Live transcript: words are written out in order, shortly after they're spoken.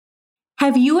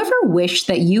Have you ever wished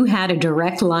that you had a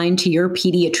direct line to your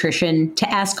pediatrician to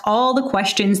ask all the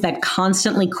questions that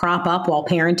constantly crop up while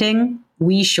parenting?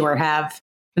 We sure have.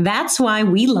 That's why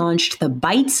we launched the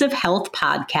Bites of Health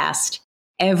podcast.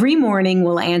 Every morning,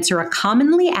 we'll answer a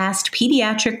commonly asked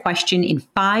pediatric question in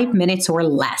 5 minutes or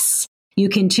less. You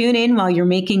can tune in while you're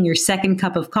making your second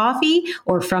cup of coffee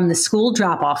or from the school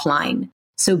drop-off line.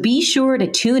 So be sure to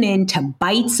tune in to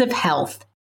Bites of Health,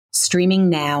 streaming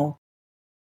now.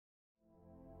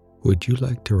 Would you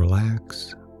like to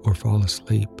relax or fall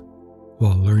asleep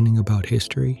while learning about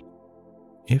history?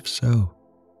 If so,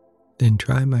 then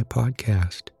try my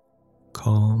podcast,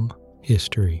 Calm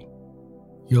History.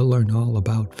 You'll learn all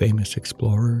about famous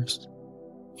explorers,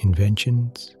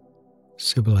 inventions,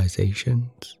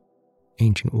 civilizations,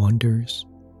 ancient wonders,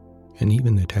 and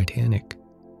even the Titanic.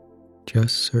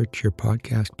 Just search your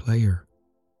podcast player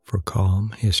for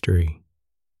Calm History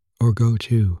or go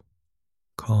to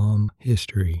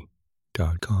calmhistory.com.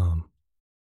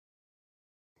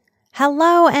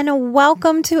 Hello and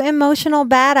welcome to Emotional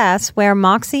Badass, where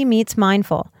Moxie meets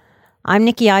Mindful. I'm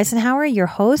Nikki Eisenhower, your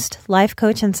host, life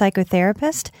coach, and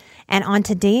psychotherapist. And on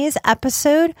today's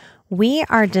episode, we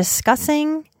are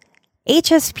discussing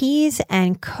HSPs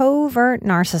and covert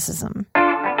narcissism.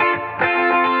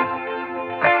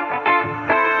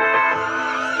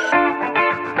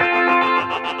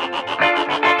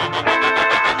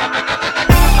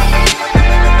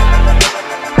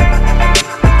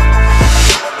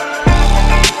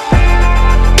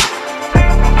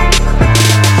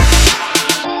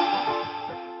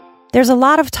 There's a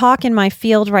lot of talk in my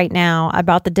field right now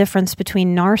about the difference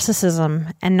between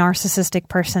narcissism and narcissistic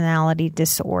personality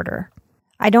disorder.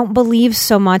 I don't believe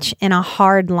so much in a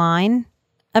hard line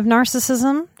of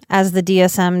narcissism as the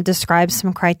DSM describes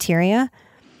some criteria.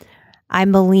 I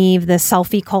believe the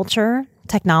selfie culture,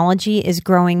 technology is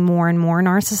growing more and more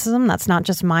narcissism. That's not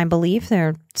just my belief.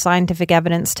 There's scientific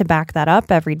evidence to back that up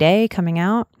every day coming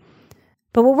out.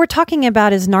 But what we're talking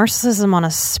about is narcissism on a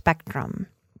spectrum.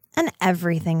 And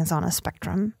everything's on a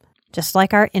spectrum. Just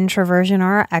like our introversion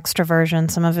or our extroversion,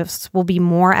 some of us will be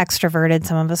more extroverted,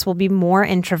 some of us will be more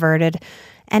introverted.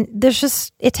 And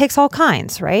it takes all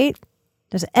kinds, right?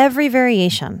 There's every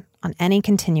variation on any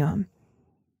continuum.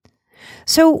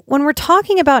 So when we're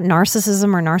talking about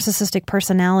narcissism or narcissistic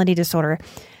personality disorder,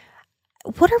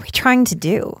 what are we trying to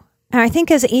do? And I think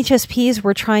as HSPs,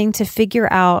 we're trying to figure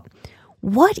out,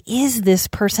 what is this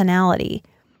personality?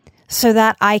 So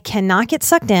that I cannot get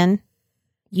sucked in,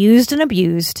 used and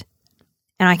abused,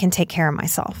 and I can take care of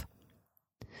myself.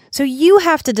 So you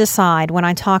have to decide when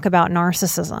I talk about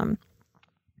narcissism,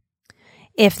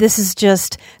 if this is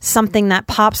just something that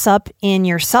pops up in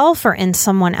yourself or in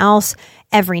someone else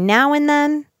every now and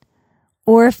then,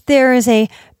 or if there is a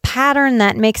pattern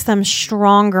that makes them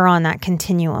stronger on that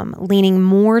continuum, leaning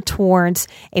more towards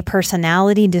a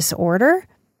personality disorder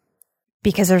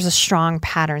because there's a strong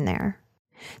pattern there.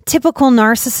 Typical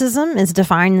narcissism is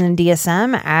defined in the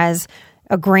DSM as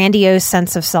a grandiose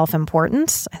sense of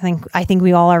self-importance. I think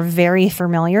we all are very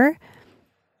familiar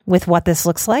with what this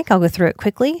looks like. I'll go through it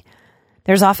quickly.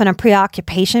 There's often a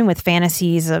preoccupation with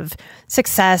fantasies of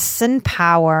success and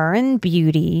power and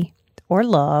beauty or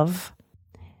love.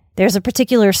 There's a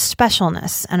particular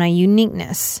specialness and a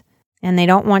uniqueness, and they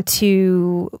don't want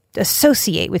to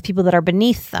associate with people that are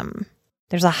beneath them.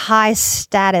 There's a high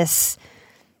status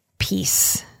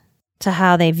piece to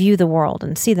how they view the world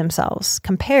and see themselves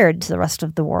compared to the rest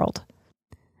of the world.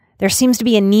 There seems to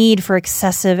be a need for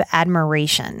excessive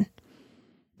admiration.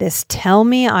 This tell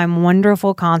me I'm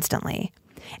wonderful constantly.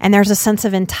 And there's a sense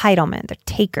of entitlement. They're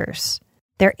takers.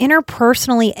 They're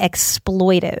interpersonally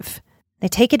exploitive. They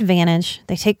take advantage.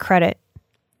 They take credit.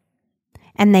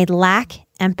 And they lack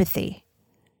empathy.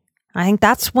 I think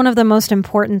that's one of the most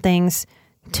important things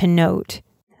to note,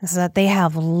 is that they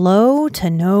have low to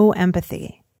no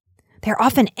empathy. They're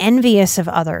often envious of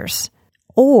others,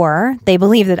 or they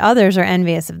believe that others are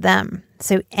envious of them.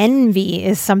 So envy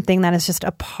is something that is just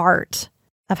a part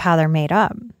of how they're made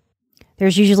up.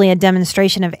 There's usually a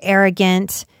demonstration of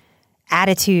arrogant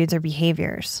attitudes or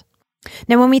behaviors.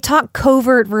 Now, when we talk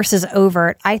covert versus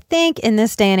overt, I think in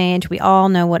this day and age, we all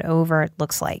know what overt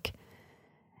looks like.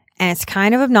 And it's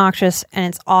kind of obnoxious and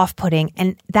it's off-putting,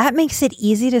 and that makes it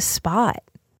easy to spot.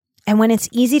 And when it's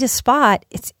easy to spot,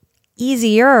 it's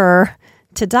easier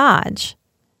to dodge.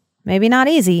 Maybe not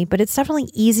easy, but it's definitely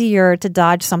easier to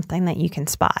dodge something that you can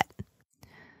spot.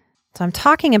 So I'm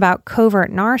talking about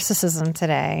covert narcissism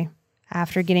today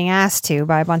after getting asked to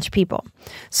by a bunch of people.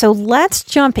 So let's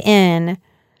jump in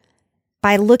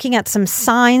by looking at some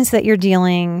signs that you're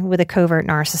dealing with a covert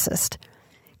narcissist,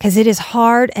 because it is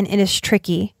hard and it is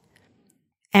tricky.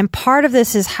 And part of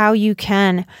this is how you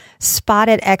can spot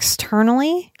it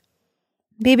externally.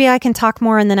 Maybe I can talk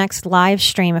more in the next live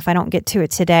stream if I don't get to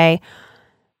it today.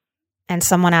 And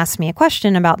someone asked me a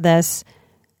question about this,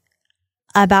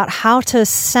 about how to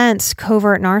sense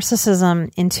covert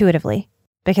narcissism intuitively,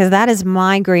 because that is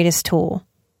my greatest tool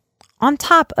on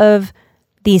top of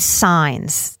these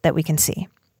signs that we can see.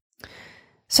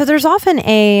 So there's often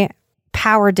a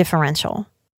power differential.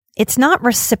 It's not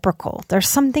reciprocal. There's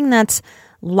something that's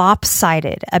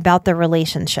lopsided about the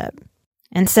relationship.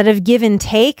 Instead of give and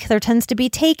take, there tends to be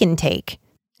take and take.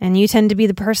 And you tend to be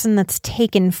the person that's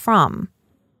taken from.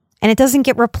 And it doesn't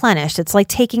get replenished. It's like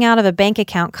taking out of a bank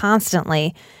account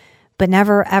constantly, but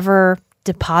never ever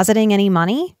depositing any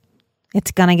money.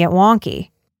 It's going to get wonky.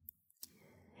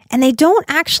 And they don't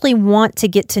actually want to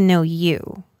get to know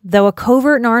you, though a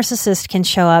covert narcissist can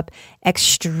show up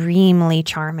extremely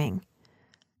charming.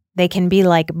 They can be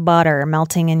like butter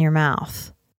melting in your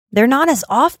mouth. They're not as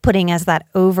off-putting as that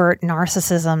overt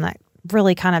narcissism that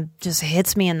really kind of just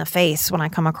hits me in the face when I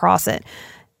come across it.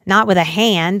 Not with a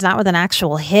hand, not with an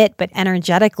actual hit, but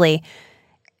energetically.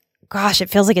 Gosh, it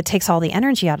feels like it takes all the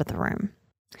energy out of the room.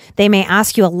 They may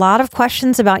ask you a lot of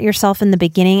questions about yourself in the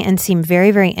beginning and seem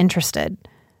very, very interested.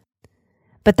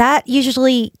 But that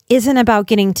usually isn't about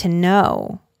getting to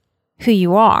know who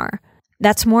you are.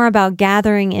 That's more about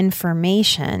gathering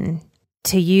information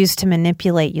to use to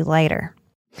manipulate you later.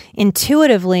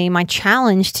 Intuitively, my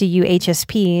challenge to you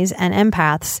HSPs and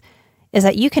empaths is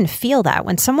that you can feel that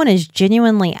when someone is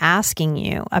genuinely asking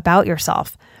you about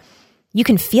yourself. You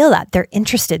can feel that they're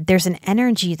interested. There's an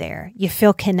energy there. You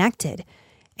feel connected,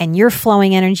 and you're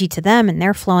flowing energy to them and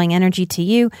they're flowing energy to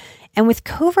you. And with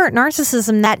covert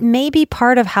narcissism, that may be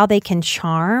part of how they can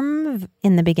charm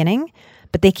in the beginning,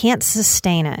 but they can't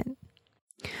sustain it.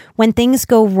 When things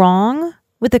go wrong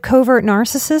with a covert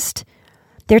narcissist,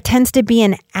 there tends to be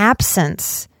an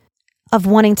absence of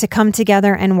wanting to come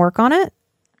together and work on it.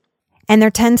 And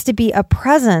there tends to be a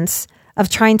presence of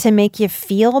trying to make you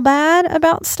feel bad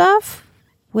about stuff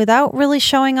without really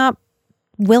showing up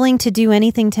willing to do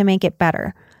anything to make it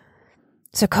better.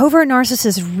 So covert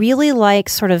narcissists really like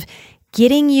sort of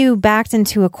getting you backed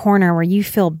into a corner where you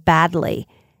feel badly,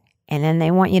 and then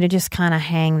they want you to just kind of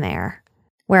hang there.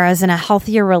 Whereas in a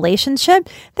healthier relationship,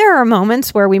 there are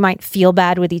moments where we might feel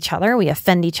bad with each other. We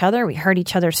offend each other. We hurt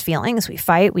each other's feelings. We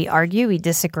fight. We argue. We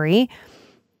disagree.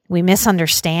 We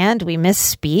misunderstand. We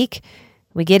misspeak.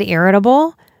 We get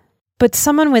irritable. But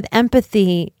someone with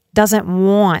empathy doesn't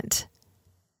want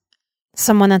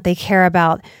someone that they care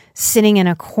about sitting in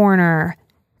a corner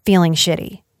feeling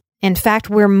shitty. In fact,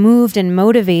 we're moved and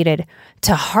motivated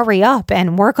to hurry up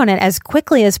and work on it as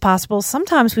quickly as possible.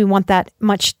 Sometimes we want that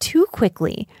much too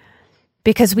quickly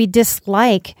because we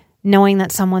dislike knowing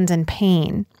that someone's in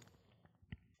pain.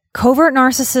 Covert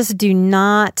narcissists do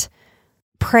not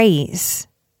praise.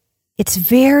 It's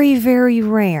very, very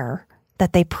rare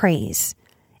that they praise.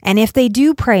 And if they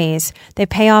do praise, they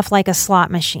pay off like a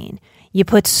slot machine. You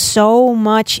put so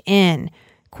much in,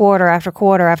 quarter after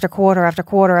quarter after quarter after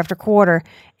quarter after quarter,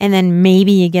 and then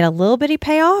maybe you get a little bitty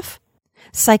payoff.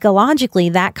 Psychologically,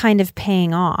 that kind of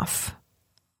paying off,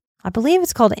 I believe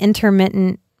it's called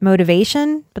intermittent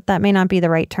motivation, but that may not be the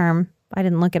right term. I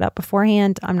didn't look it up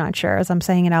beforehand. I'm not sure as I'm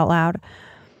saying it out loud.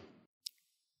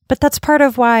 But that's part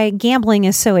of why gambling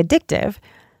is so addictive,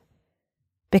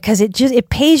 because it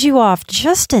pays you off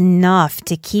just enough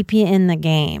to keep you in the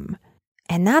game.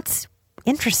 And that's,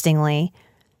 interestingly,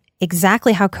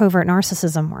 exactly how covert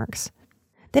narcissism works.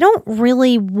 They don't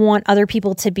really want other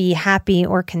people to be happy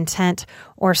or content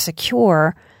or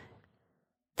secure.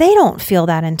 They don't feel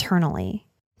that internally.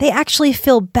 They actually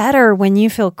feel better when you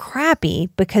feel crappy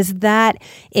because that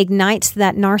ignites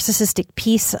that narcissistic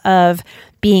piece of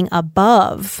being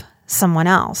above someone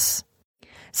else.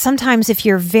 Sometimes if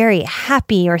you're very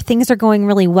happy or things are going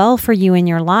really well for you in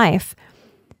your life,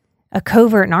 a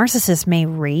covert narcissist may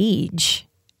rage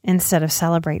instead of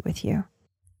celebrate with you.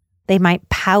 They might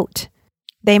pout.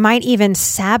 They might even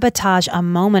sabotage a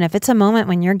moment. If it's a moment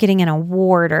when you're getting an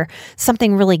award or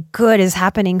something really good is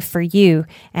happening for you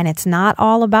and it's not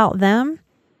all about them,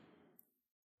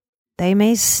 they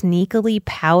may sneakily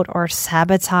pout or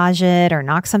sabotage it or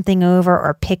knock something over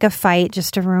or pick a fight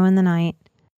just to ruin the night.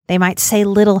 They might say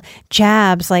little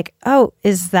jabs like, "Oh,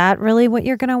 is that really what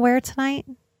you're going to wear tonight?"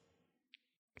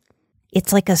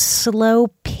 It's like a slow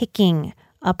picking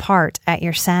apart at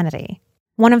your sanity.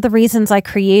 One of the reasons I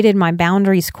created my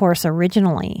boundaries course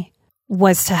originally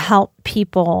was to help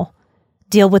people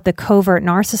deal with the covert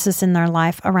narcissists in their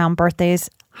life around birthdays,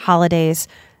 holidays,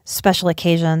 special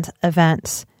occasions,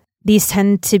 events. These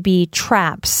tend to be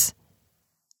traps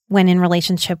when in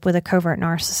relationship with a covert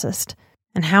narcissist.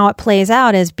 And how it plays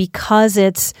out is because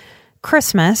it's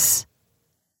Christmas,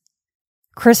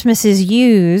 Christmas is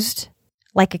used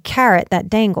like a carrot that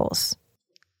dangles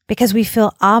because we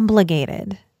feel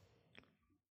obligated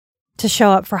to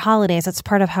show up for holidays. That's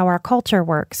part of how our culture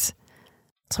works.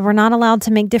 So we're not allowed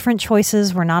to make different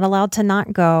choices. We're not allowed to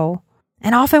not go.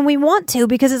 And often we want to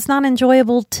because it's not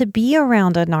enjoyable to be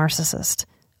around a narcissist,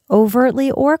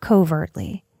 overtly or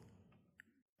covertly.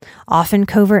 Often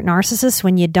covert narcissists,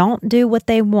 when you don't do what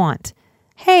they want,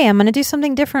 hey, I'm going to do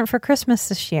something different for Christmas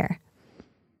this year.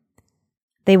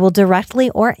 They will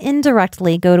directly or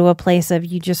indirectly go to a place of,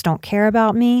 you just don't care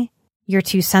about me. You're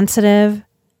too sensitive.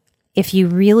 If you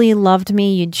really loved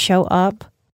me, you'd show up.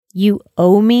 You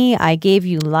owe me. I gave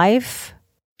you life.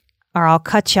 Or I'll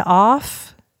cut you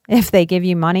off if they give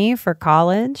you money for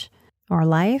college or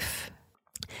life.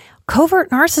 Covert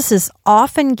narcissists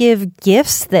often give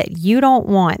gifts that you don't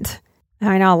want.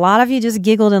 I know a lot of you just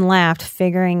giggled and laughed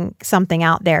figuring something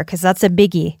out there because that's a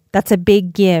biggie. That's a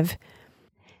big give.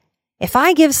 If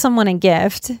I give someone a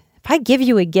gift, if I give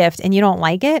you a gift and you don't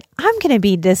like it, I'm going to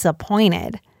be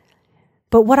disappointed.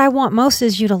 But what I want most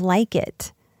is you to like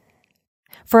it.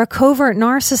 For a covert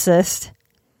narcissist,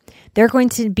 they're going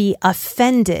to be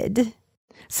offended.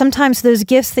 Sometimes those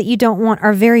gifts that you don't want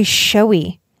are very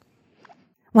showy.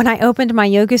 When I opened my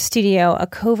yoga studio, a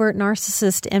covert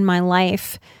narcissist in my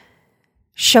life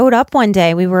showed up one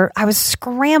day. I was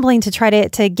scrambling to try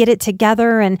to get it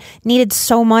together and needed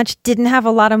so much, didn't have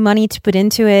a lot of money to put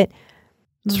into it. It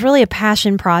was really a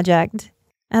passion project.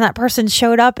 And that person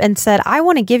showed up and said, I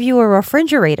want to give you a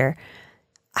refrigerator.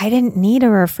 I didn't need a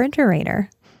refrigerator.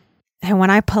 And when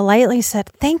I politely said,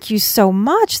 thank you so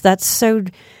much, that's so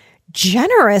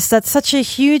generous. That's such a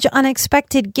huge,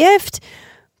 unexpected gift.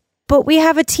 But we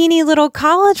have a teeny little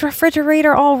college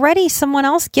refrigerator already. Someone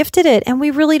else gifted it, and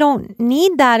we really don't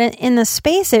need that in the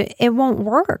space. It won't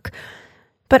work.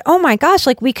 But oh my gosh,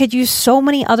 like we could use so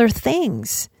many other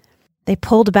things. They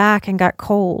pulled back and got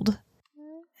cold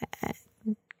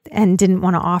and didn't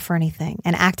want to offer anything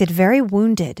and acted very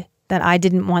wounded that I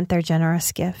didn't want their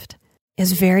generous gift. It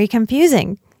was very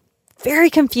confusing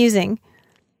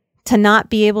to not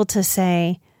be able to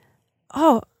say,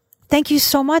 oh, thank you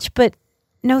so much, but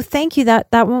no, thank you, that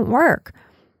won't work.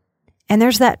 And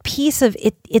there's that piece of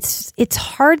it. It's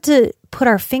hard to put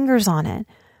our fingers on it,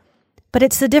 but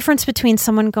it's the difference between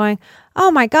someone going,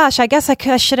 oh my gosh, I guess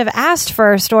I should have asked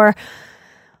first, or,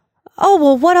 oh,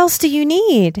 well, what else do you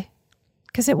need?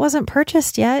 Because it wasn't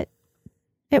purchased yet.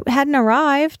 It hadn't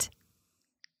arrived.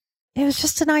 It was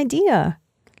just an idea.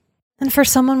 And for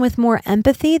someone with more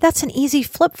empathy, that's an easy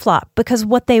flip-flop because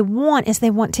what they want is they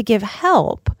want to give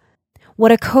help.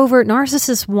 What a covert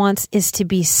narcissist wants is to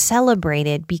be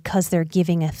celebrated because they're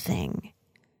giving a thing.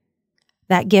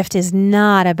 That gift is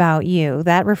not about you.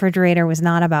 That refrigerator was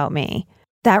not about me.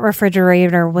 That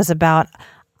refrigerator was about,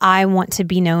 I want to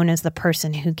be known as the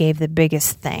person who gave the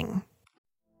biggest thing.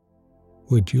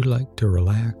 Would you like to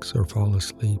relax or fall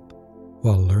asleep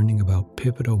while learning about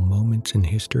pivotal moments in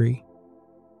history?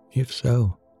 If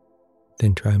so,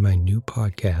 then try my new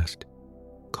podcast,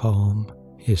 Calm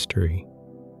History.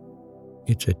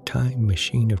 It's a time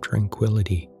machine of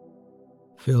tranquility,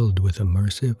 filled with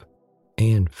immersive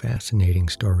and fascinating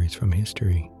stories from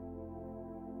history.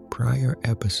 Prior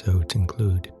episodes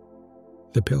include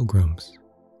The Pilgrims,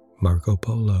 Marco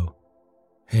Polo,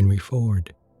 Henry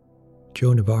Ford,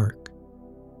 Joan of Arc,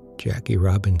 Jackie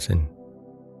Robinson,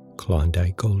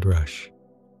 Klondike Gold Rush,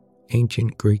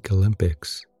 Ancient Greek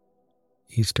Olympics,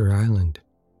 Easter Island,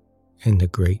 and the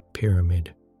Great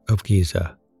Pyramid of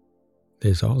Giza.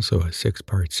 There's also a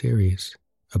 6-part series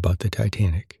about the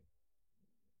Titanic.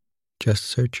 Just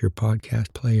search your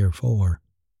podcast player for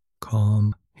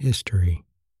Calm History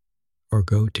or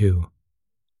go to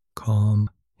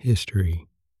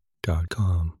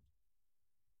calmhistory.com.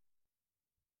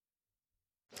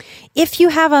 If you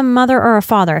have a mother or a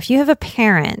father, if you have a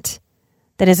parent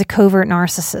that is a covert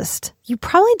narcissist, you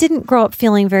probably didn't grow up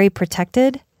feeling very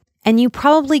protected, and you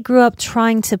probably grew up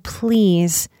trying to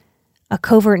please a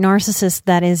covert narcissist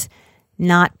that is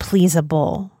not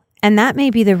pleasable. And that may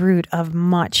be the root of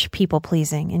much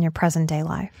people-pleasing in your present-day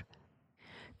life.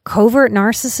 Covert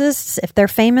narcissists, if they're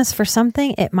famous for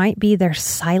something, it might be their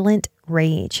silent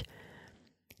rage.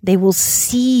 They will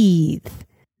seethe.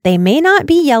 They may not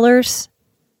be yellers.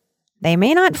 They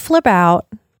may not flip out,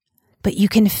 but you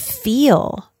can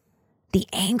feel the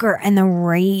anger and the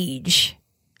rage.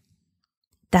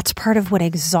 That's part of what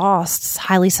exhausts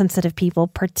highly sensitive people,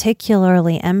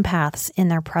 particularly empaths, in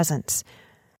their presence.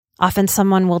 Often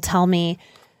someone will tell me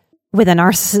with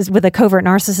a covert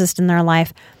narcissist in their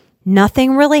life,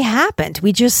 Nothing really happened.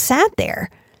 We just sat there.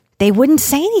 They wouldn't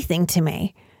say anything to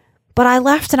me. But I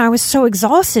left and I was so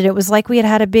exhausted. It was like we had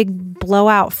had a big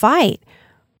blowout fight.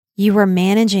 You were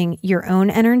managing your own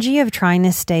energy of trying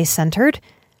to stay centered,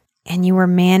 and you were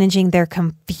managing their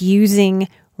confusing,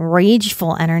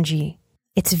 rageful energy.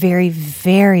 It's very,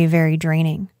 very, very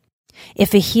draining.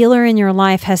 If a healer in your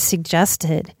life has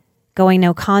suggested going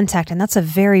no contact, and that's a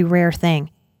very rare thing.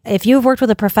 If you've worked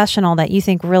with a professional that you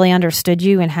think really understood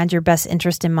you and had your best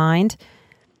interest in mind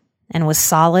and was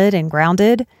solid and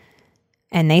grounded,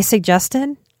 and they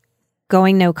suggested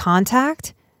going no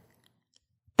contact,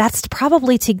 that's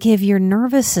probably to give your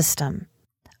nervous system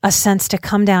a sense to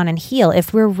come down and heal.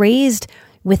 If we're raised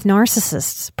with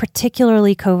narcissists,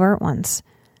 particularly covert ones,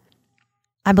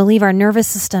 I believe our nervous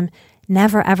system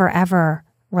never, ever, ever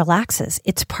relaxes.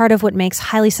 It's part of what makes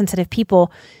highly sensitive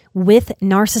people with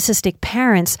narcissistic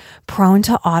parents prone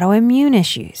to autoimmune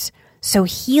issues. So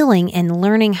healing and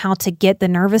learning how to get the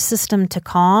nervous system to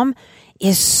calm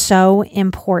is so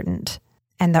important.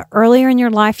 And the earlier in your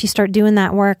life you start doing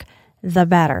that work, the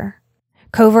better.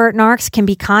 Covert narcs can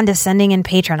be condescending and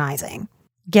patronizing.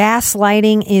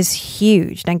 Gaslighting is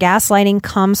huge. Now, gaslighting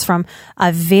comes from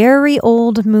a very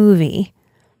old movie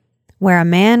where a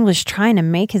man was trying to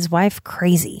make his wife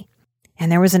crazy.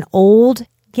 And there was an old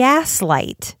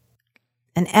gaslight.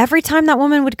 And every time that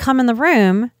woman would come in the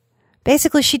room,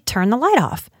 basically she'd turn the light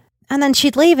off. And then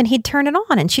she'd leave and he'd turn it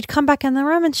on. And she'd come back in the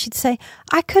room and she'd say,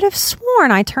 I could have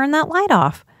sworn I turned that light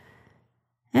off.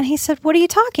 And he said, what are you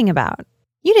talking about?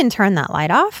 You didn't turn that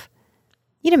light off.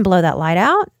 You didn't blow that light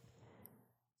out.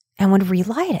 And would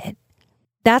relight it.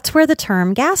 That's where the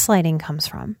term gaslighting comes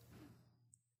from.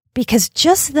 Because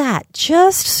just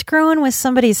screwing with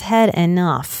somebody's head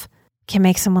enough can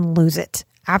make someone lose it,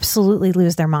 absolutely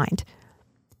lose their mind.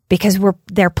 Because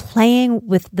they're playing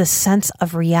with the sense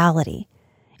of reality.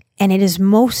 And it is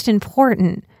most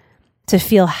important to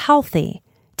feel healthy,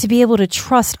 to be able to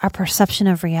trust our perception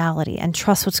of reality and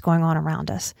trust what's going on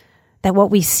around us. That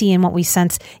what we see and what we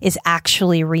sense is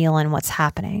actually real and what's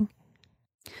happening.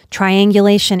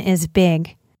 Triangulation is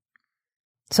big.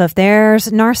 So if there's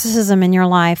narcissism in your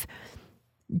life,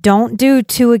 don't do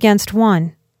 2 against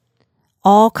 1.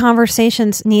 All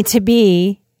conversations need to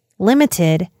be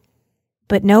limited,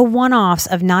 but no one-offs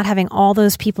of not having all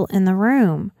those people in the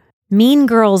room. Mean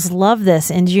girls love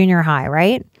this in junior high,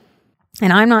 right?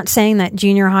 And I'm not saying that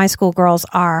junior high school girls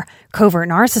are covert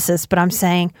narcissists, but I'm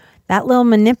saying that little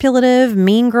manipulative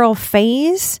mean girl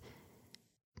phase,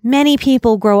 many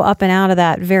people grow up and out of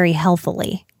that very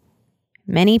healthily.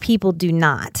 Many people do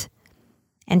not.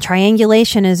 And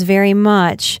triangulation is very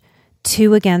much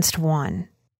 2 against 1.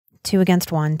 2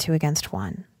 against 1, 2 against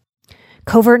 1.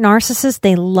 Covert narcissists,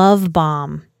 they love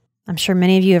bomb. I'm sure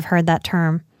many of you have heard that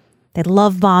term. They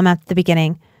love bomb at the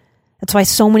beginning. That's why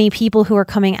so many people who are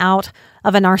coming out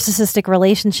of a narcissistic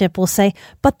relationship will say,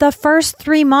 but the first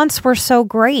 3 months were so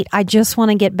great. I just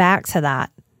want to get back to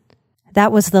that.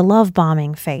 That was the love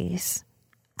bombing phase.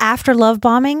 After love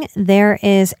bombing, there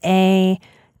is a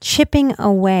chipping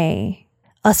away,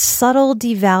 a subtle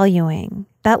devaluing.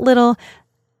 That little,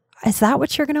 is that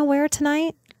what you're going to wear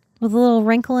tonight? With a little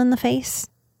wrinkle in the face?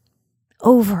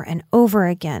 Over and over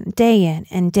again, day in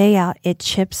and day out, it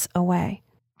chips away.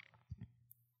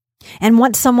 And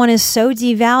once someone is so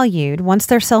devalued, once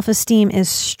their self-esteem is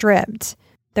stripped,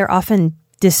 they're often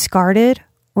discarded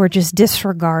or just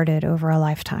disregarded over a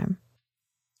lifetime.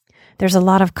 There's a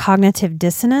lot of cognitive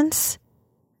dissonance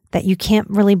that you can't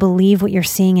really believe what you're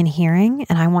seeing and hearing.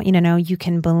 And I want you to know you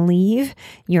can believe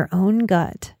your own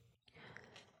gut.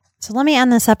 So let me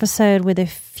end this episode with a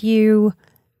few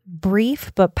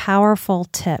brief but powerful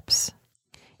tips.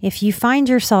 If you find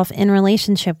yourself in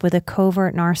relationship with a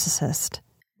covert narcissist,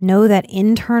 know that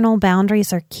internal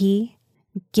boundaries are key.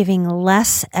 Giving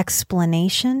less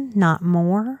explanation, not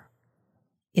more,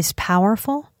 is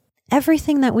powerful.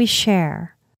 Everything that we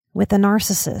share with a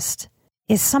narcissist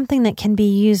is something that can be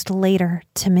used later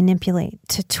to manipulate,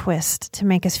 to twist, to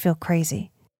make us feel crazy.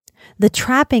 The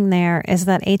trapping there is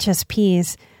that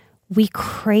HSPs, we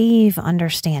crave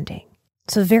understanding.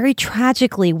 So very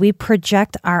tragically, we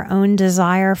project our own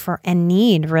desire for and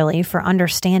need really for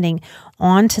understanding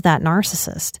onto that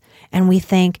narcissist. And we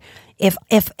think, if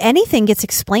anything gets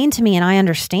explained to me and I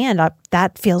understand,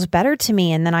 that feels better to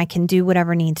me, and then I can do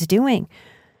whatever needs doing.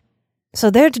 So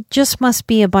there just must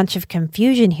be a bunch of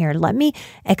confusion here. Let me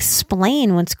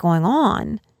explain what's going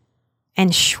on.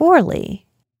 And surely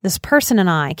this person and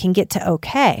I can get to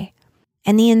okay.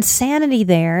 And the insanity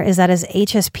there is that as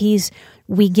HSPs,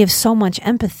 we give so much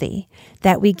empathy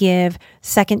that we give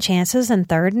second chances and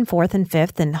third and fourth and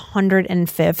fifth and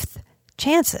 105th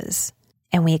chances.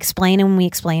 And we explain and we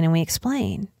explain and we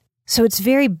explain. So it's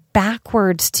very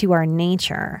backwards to our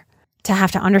nature to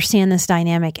have to understand this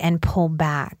dynamic and pull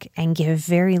back and give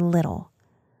very little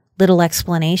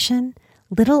explanation,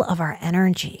 little of our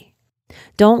energy.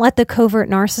 Don't let the covert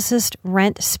narcissist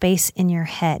rent space in your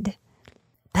head.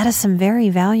 That is some very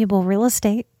valuable real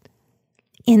estate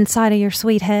inside of your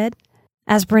sweet head.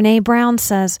 As Brené Brown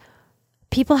says,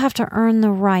 people have to earn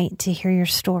the right to hear your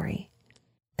story.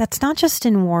 That's not just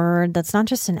in word, that's not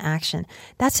just in action,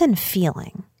 that's in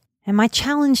feeling. And my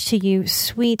challenge to you,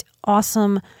 sweet,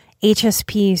 awesome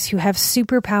HSPs who have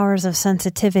superpowers of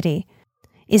sensitivity,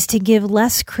 is to give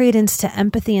less credence to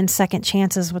empathy and second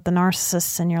chances with the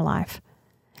narcissists in your life,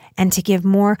 and to give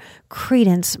more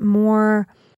credence, more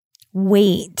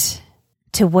weight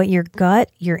to what your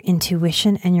gut, your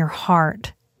intuition, and your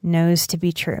heart knows to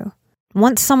be true.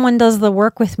 Once someone does the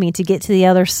work with me to get to the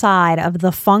other side of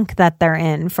the funk that they're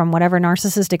in from whatever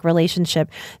narcissistic relationship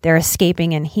they're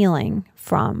escaping and healing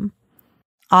from,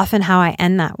 often how I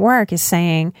end that work is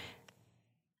saying,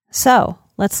 so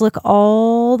let's look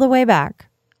all the way back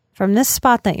from this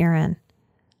spot that you're in.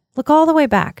 Look all the way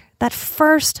back. That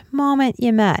first moment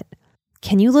you met.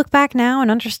 Can you look back now and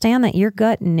understand that your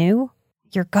gut knew?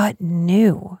 Your gut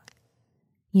knew.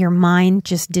 Your mind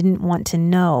just didn't want to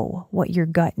know what your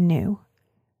gut knew.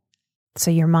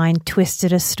 So your mind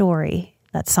twisted a story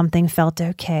that something felt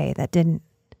okay that didn't.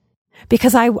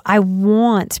 Because I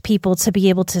want people to be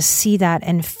able to see that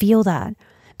and feel that,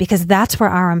 because that's where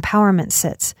our empowerment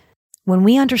sits. When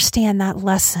we understand that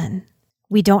lesson,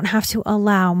 we don't have to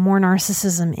allow more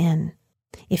narcissism in.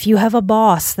 If you have a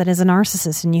boss that is a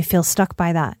narcissist and you feel stuck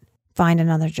by that, find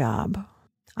another job.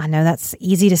 I know that's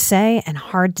easy to say and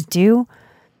hard to do,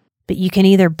 but you can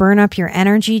either burn up your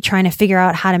energy trying to figure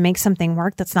out how to make something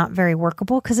work that's not very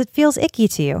workable because it feels icky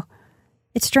to you.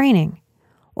 It's draining.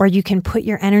 Or you can put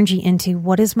your energy into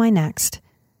what is my next?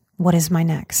 What is my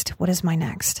next? What is my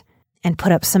next? And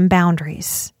put up some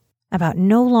boundaries about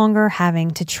no longer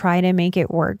having to try to make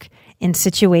it work in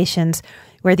situations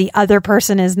where the other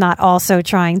person is not also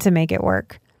trying to make it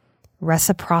work.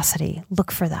 Reciprocity.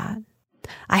 Look for that.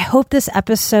 I hope this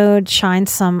episode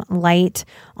shines some light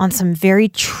on some very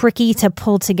tricky to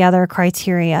pull together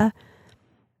criteria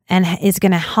and is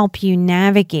going to help you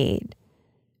navigate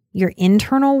your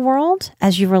internal world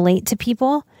as you relate to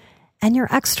people and your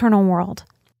external world.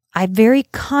 I very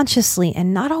consciously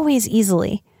and not always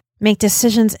easily make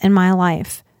decisions in my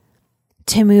life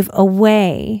to move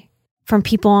away from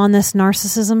people on this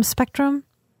narcissism spectrum,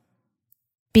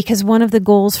 because one of the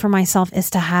goals for myself is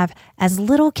to have as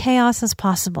little chaos as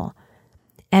possible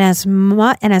and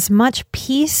as much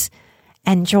peace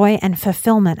and joy and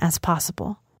fulfillment as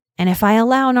possible. And if I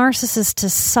allow narcissists to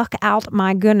suck out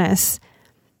my goodness,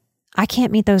 I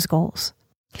can't meet those goals.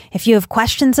 If you have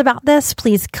questions about this,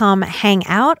 please come hang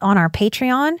out on our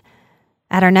Patreon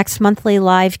at our next monthly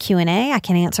live Q&A. I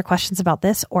can answer questions about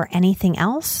this or anything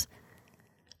else.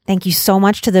 Thank you so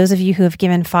much to those of you who have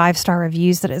given 5-star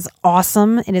reviews. That is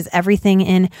awesome. It is everything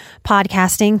in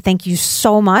podcasting. Thank you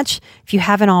so much. If you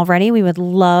haven't already, we would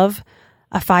love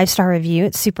a 5-star review.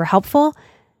 It's super helpful.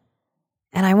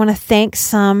 And I want to thank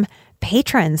some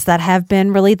patrons that have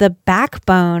been really the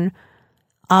backbone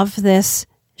of this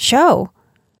show.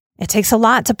 It takes a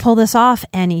lot to pull this off,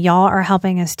 and y'all are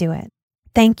helping us do it.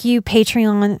 Thank you,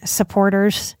 Patreon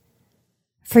supporters,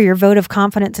 for your vote of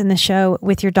confidence in the show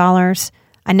with your dollars.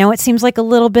 I know it seems like a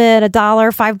little bit, $1,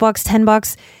 $5,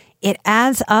 $10. It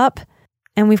adds up,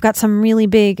 and we've got some really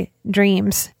big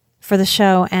dreams for the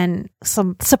show and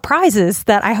some surprises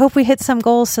that I hope we hit some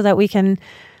goals so that we can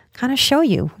kind of show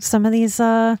you some of these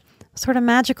sort of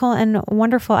magical and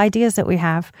wonderful ideas that we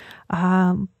have.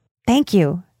 Thank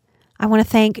you. I want to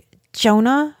thank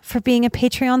Jonah for being a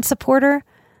Patreon supporter.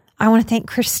 I want to thank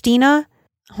Christina.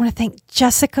 I want to thank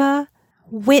Jessica,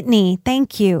 Whitney,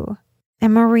 thank you,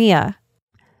 and Maria.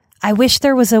 I wish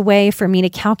there was a way for me to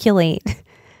calculate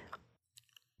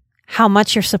how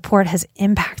much your support has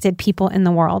impacted people in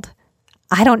the world.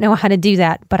 I don't know how to do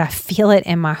that, but I feel it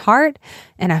in my heart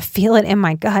and I feel it in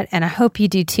my gut, and I hope you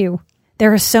do too.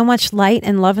 There is so much light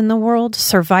and love in the world.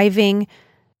 Surviving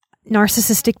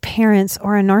narcissistic parents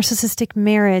or a narcissistic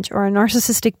marriage or a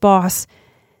narcissistic boss,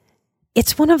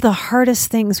 it's one of the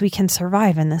hardest things we can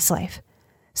survive in this life.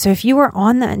 So if you are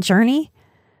on that journey,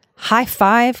 high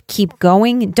five, keep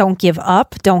going, don't give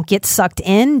up, don't get sucked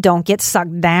in, don't get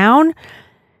sucked down.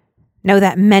 Know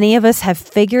that many of us have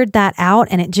figured that out,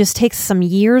 and it just takes some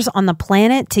years on the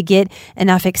planet to get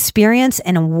enough experience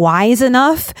and wise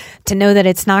enough to know that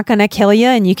it's not going to kill you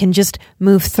and you can just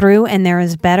move through, and there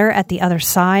is better at the other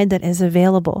side that is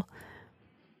available.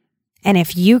 And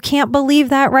if you can't believe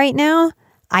that right now,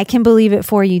 I can believe it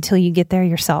for you till you get there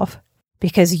yourself.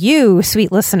 Because you,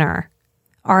 sweet listener,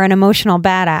 are an emotional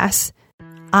badass.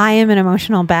 I am an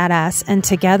emotional badass, and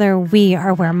together we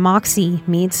are where Moxie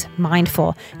meets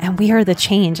mindful, and we are the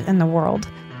change in the world.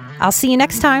 I'll see you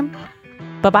next time.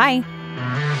 Bye-bye.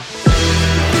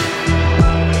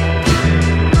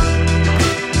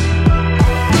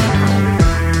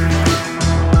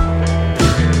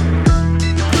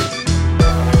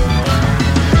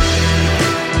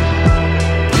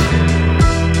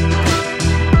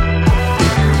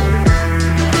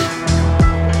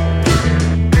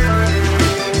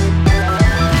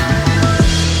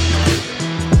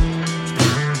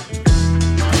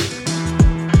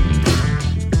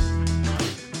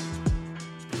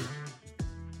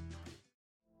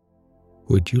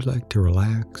 Would you like to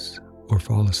relax or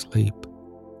fall asleep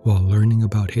while learning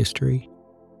about history?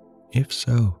 If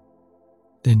so,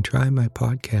 then try my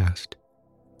podcast,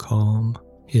 Calm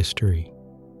History.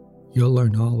 You'll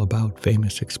learn all about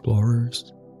famous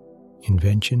explorers,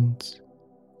 inventions,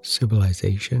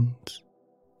 civilizations,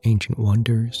 ancient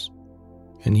wonders,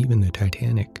 and even the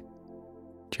Titanic.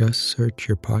 Just search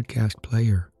your podcast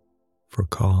player for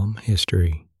Calm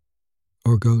History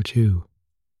or go to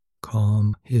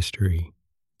calmhistory.com.